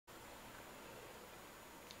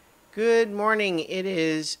Good morning. It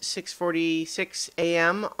is 6:46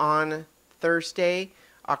 a.m. on Thursday,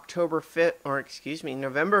 October 5th, or excuse me,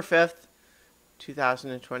 November 5th,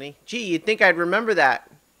 2020. Gee, you'd think I'd remember that.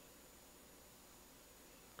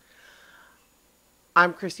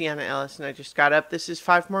 I'm Christiana Ellis, and I just got up. This is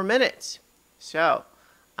 5 more minutes. So,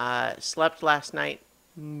 slept last night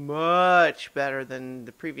much better than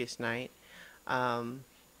the previous night. Um,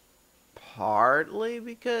 Partly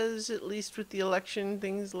because, at least with the election,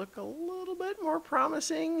 things look a little bit more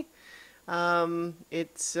promising.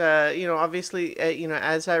 It's obviously,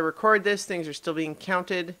 as I record this, things are still being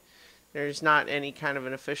counted. There's not any kind of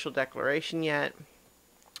an official declaration yet.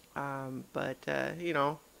 But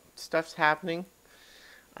stuff's happening.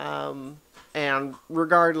 And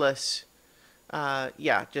regardless,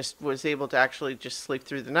 just was able to actually just sleep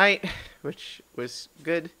through the night, which was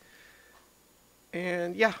good.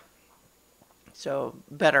 And yeah, so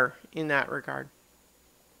better in that regard.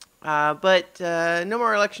 But no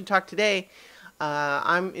more election talk today.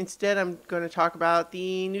 I'm going to talk about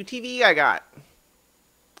the new TV I got.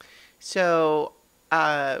 So,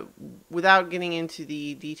 without getting into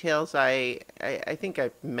the details, I think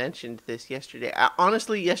I mentioned this yesterday.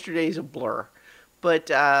 Honestly, yesterday is a blur, but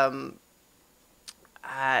I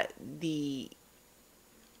have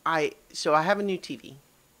a new TV,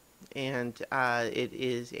 and it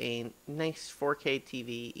is a nice 4K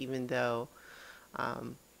TV, even though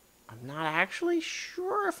I'm not actually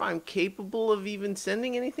sure if I'm capable of even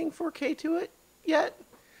sending anything 4K to it yet.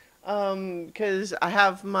 Because I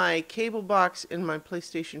have my cable box in my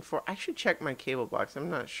PlayStation 4. I should check my cable box. I'm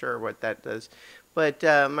not sure what that does. But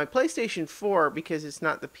my PlayStation 4, because it's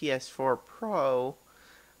not the PS4 Pro,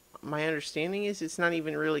 my understanding is it's not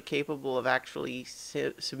even really capable of actually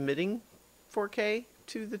submitting 4K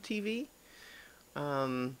to the TV. I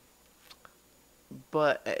don't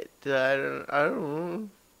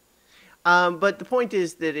know. But the point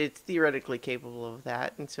is that it's theoretically capable of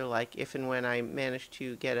that, and so like if and when I manage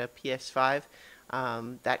to get a PS5,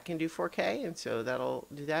 that can do 4K, and so that'll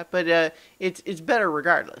do that. But it's better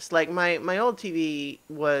regardless. Like my old TV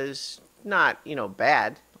was not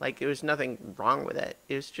bad. Like there was nothing wrong with it.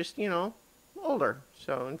 It was just older.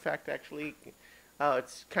 So in fact, actually, oh,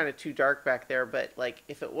 it's kind of too dark back there. But like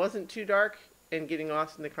if it wasn't too dark and getting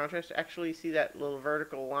lost in the contrast, actually see that little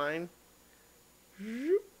vertical line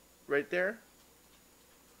right there.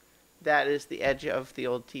 That is the edge of the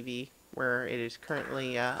old TV where it is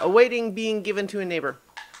currently awaiting being given to a neighbor.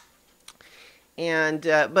 And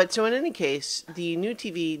but so in any case, the new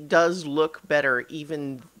TV does look better,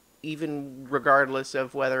 even regardless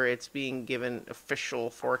of whether it's being given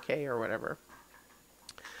official 4K or whatever.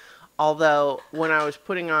 Although when I was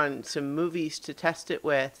putting on some movies to test it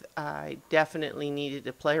with, I definitely needed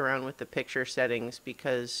to play around with the picture settings,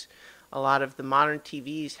 because a lot of the modern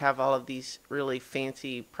TVs have all of these really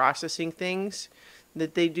fancy processing things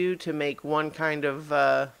that they do to make one kind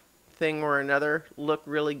of thing or another look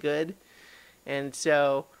really good. And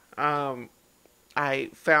so I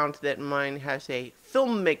found that mine has a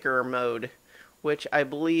filmmaker mode, which I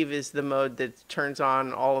believe is the mode that turns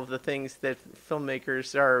on all of the things that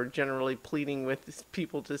filmmakers are generally pleading with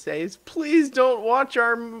people to say is, please don't watch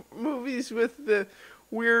our movies with the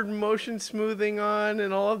weird motion smoothing on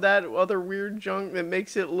and all of that other weird junk that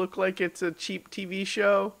makes it look like it's a cheap TV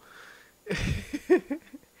show.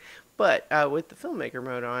 But with the filmmaker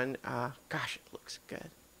mode on, gosh, it looks good.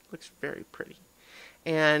 It looks very pretty.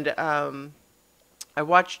 And I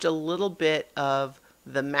watched a little bit of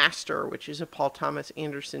The Master, which is a Paul Thomas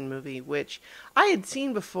Anderson movie, which I had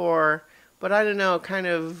seen before, but I don't know, kind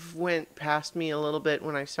of went past me a little bit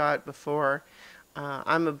when I saw it before.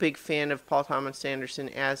 I'm a big fan of Paul Thomas Anderson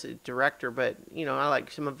as a director, but I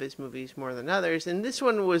like some of his movies more than others. And this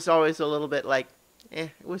one was always a little bit like,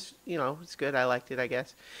 it was, it's good. I liked it, I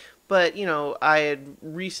guess. But I had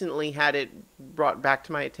recently had it brought back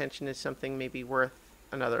to my attention as something maybe worth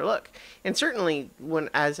another look. And certainly,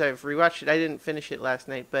 as I've rewatched it, I didn't finish it last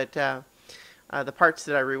night, but the parts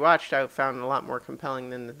that I rewatched I found a lot more compelling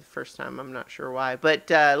than the first time. I'm not sure why, but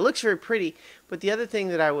it looks very pretty. But the other thing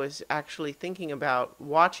that I was actually thinking about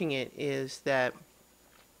watching it is that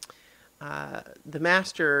The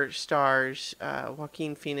Master stars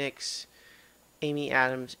Joaquin Phoenix, Amy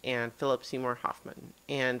Adams, and Phillip Seymour Hoffman.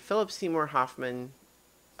 And Phillip Seymour Hoffman,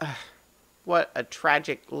 what a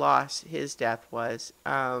tragic loss his death was.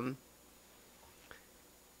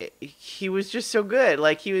 He was just so good.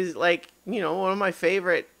 Like, he was like, one of my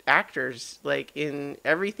favorite actors. Like, in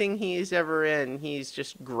everything he's ever in, he's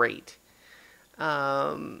just great.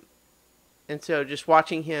 And so just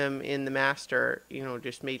watching him in The Master,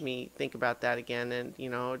 just made me think about that again. And,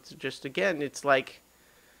 it's just, again, it's like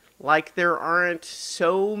Like there aren't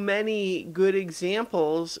so many good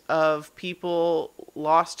examples of people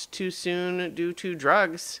lost too soon due to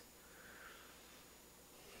drugs.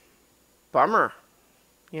 Bummer.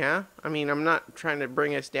 Yeah, I mean, I'm not trying to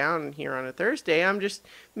bring us down here on a Thursday. I'm just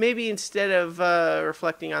maybe instead of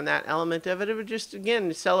reflecting on that element of it, it would just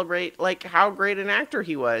again celebrate like how great an actor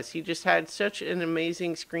he was. He just had such an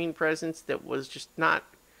amazing screen presence that was just not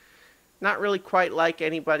really quite like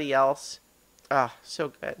anybody else. Ah,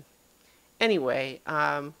 so good. Anyway,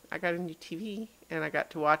 I got a new TV and I got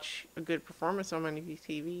to watch a good performance on my new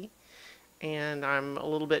TV, and I'm a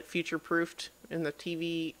little bit future proofed in the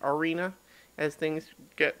TV arena as things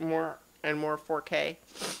get more and more 4K.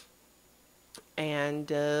 And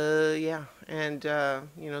yeah, and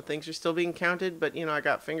things are still being counted, but I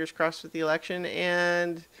got fingers crossed with the election,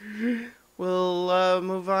 and we'll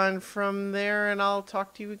move on from there, and I'll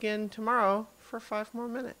talk to you again tomorrow for 5 more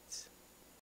minutes.